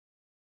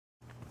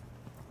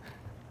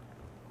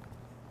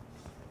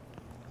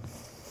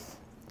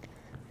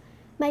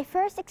My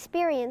first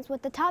experience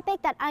with the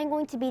topic that I'm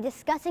going to be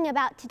discussing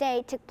about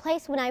today took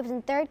place when I was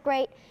in 3rd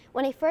grade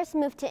when I first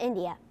moved to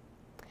India.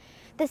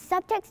 The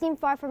subject seemed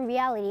far from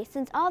reality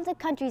since all of the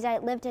countries I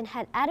lived in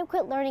had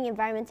adequate learning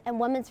environments and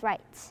women's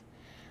rights.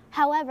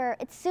 However,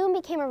 it soon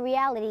became a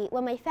reality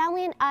when my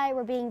family and I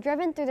were being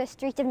driven through the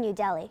streets of New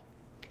Delhi.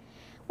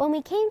 When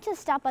we came to a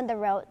stop on the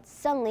road,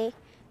 suddenly,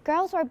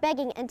 girls were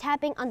begging and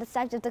tapping on the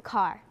sides of the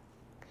car.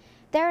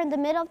 There in the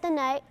middle of the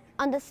night,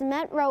 on the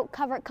cement road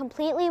covered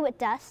completely with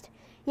dust,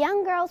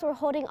 young girls were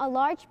holding a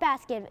large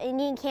basket of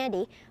Indian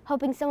candy,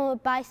 hoping someone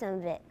would buy some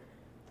of it.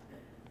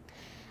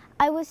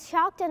 I was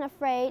shocked and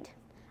afraid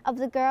of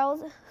the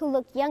girls who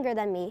looked younger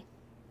than me.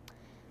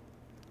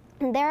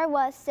 And there I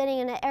was, sitting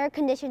in an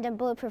air-conditioned and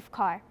bulletproof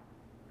car.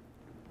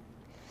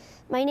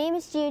 My name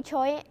is Jiyoo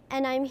Choi,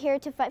 and I'm here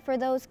to fight for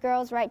those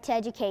girls' right to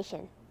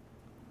education.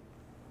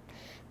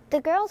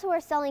 The girls who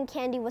were selling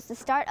candy was the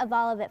start of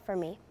all of it for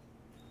me.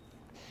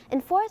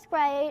 In 4th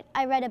grade,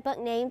 I read a book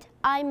named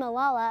I'm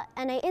Malala,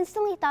 and I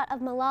instantly thought of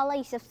Malala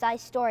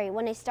Yousafzai's story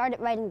when I started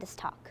writing this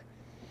talk.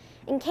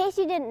 In case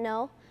you didn't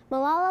know,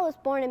 Malala was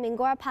born in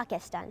Mingora,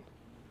 Pakistan.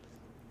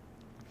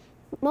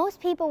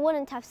 Most people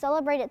wouldn't have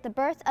celebrated the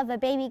birth of a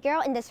baby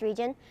girl in this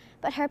region,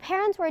 but her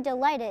parents were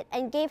delighted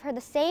and gave her the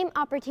same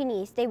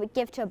opportunities they would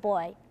give to a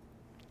boy.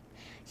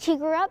 She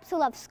grew up to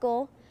love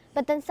school,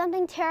 but then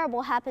something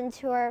terrible happened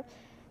to her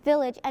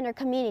village and her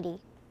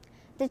community.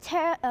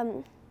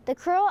 The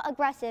cruel,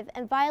 aggressive,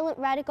 and violent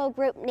radical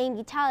group named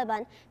the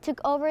Taliban took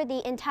over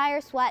the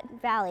entire Swat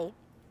Valley.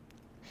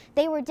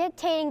 They were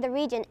dictating the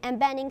region and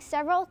banning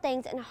several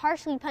things and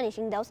harshly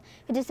punishing those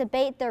who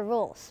disobeyed their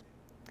rules.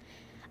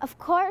 Of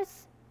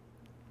course,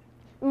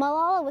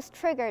 Malala was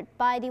triggered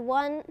by the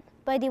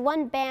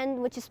one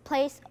ban which is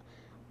placed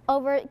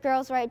over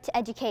girls' right to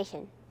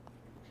education.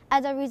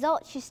 As a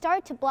result, she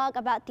started to blog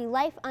about the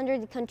life under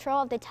the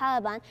control of the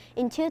Taliban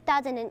in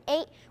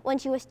 2008 when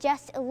she was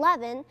just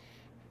 11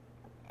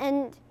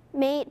 and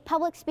made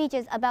public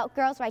speeches about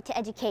girls' right to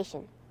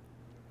education.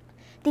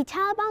 The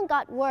Taliban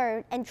got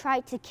word and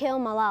tried to kill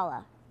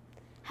Malala.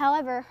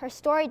 However, her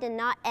story did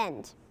not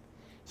end.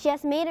 She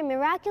has made a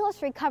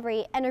miraculous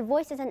recovery, and her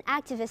voice as an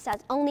activist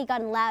has only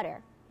gotten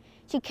louder.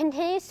 She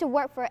continues to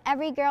work for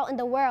every girl in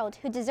the world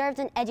who deserves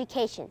an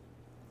education.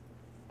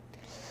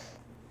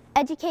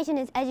 Education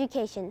is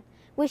education.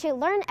 We should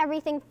learn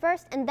everything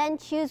first and then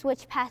choose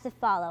which path to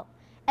follow.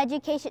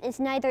 Education is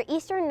neither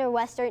Eastern nor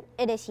Western,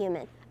 it is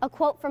human. A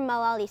quote from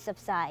Malala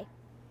Yousafzai.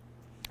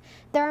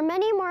 There are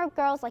many more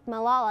girls like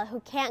Malala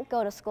who can't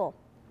go to school.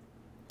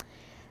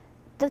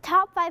 The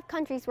top 5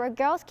 countries where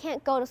girls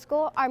can't go to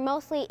school are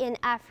mostly in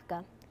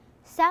Africa: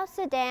 South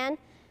Sudan,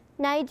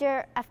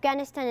 Niger,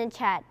 Afghanistan, and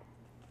Chad.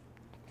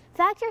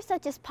 Factors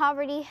such as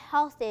poverty,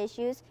 health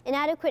issues,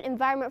 inadequate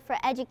environment for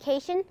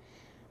education,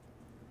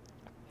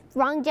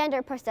 wrong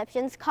gender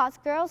perceptions cause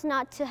girls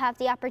not to have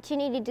the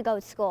opportunity to go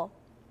to school.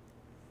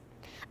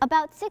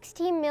 About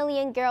 16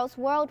 million girls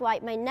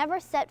worldwide might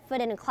never set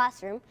foot in a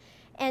classroom,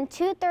 and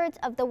 2/3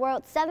 of the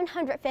world's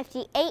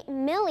 758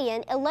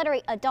 million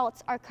illiterate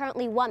adults are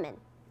currently women.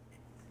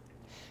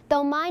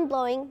 Though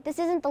mind-blowing, this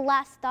isn't the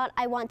last thought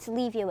I want to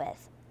leave you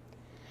with.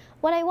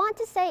 What I want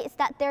to say is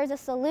that there is a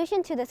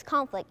solution to this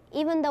conflict,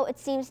 even though it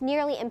seems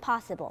nearly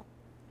impossible.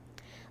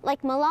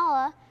 Like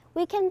Malala,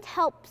 we can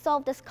help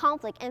solve this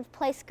conflict and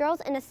place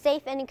girls in a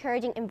safe and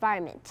encouraging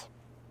environment.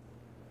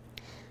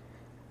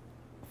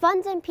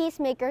 Funds and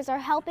peacemakers are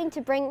helping to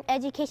bring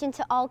education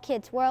to all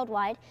kids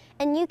worldwide,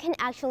 and you can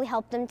actually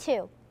help them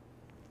too.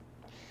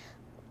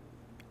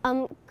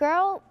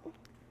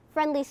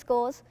 Girl-friendly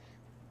schools,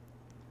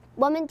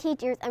 women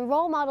teachers, and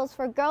role models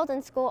for girls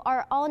in school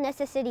are all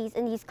necessities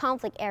in these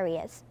conflict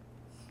areas.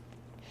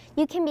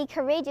 You can be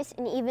courageous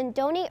and even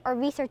donate or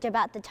research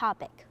about the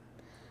topic.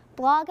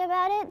 Blog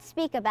about it,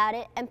 speak about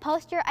it, and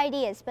post your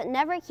ideas, but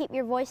never keep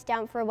your voice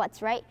down for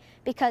what's right,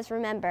 because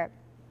remember,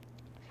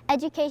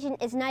 education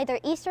is neither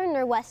Eastern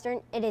nor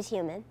Western, it is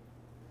human.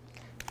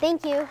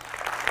 Thank you.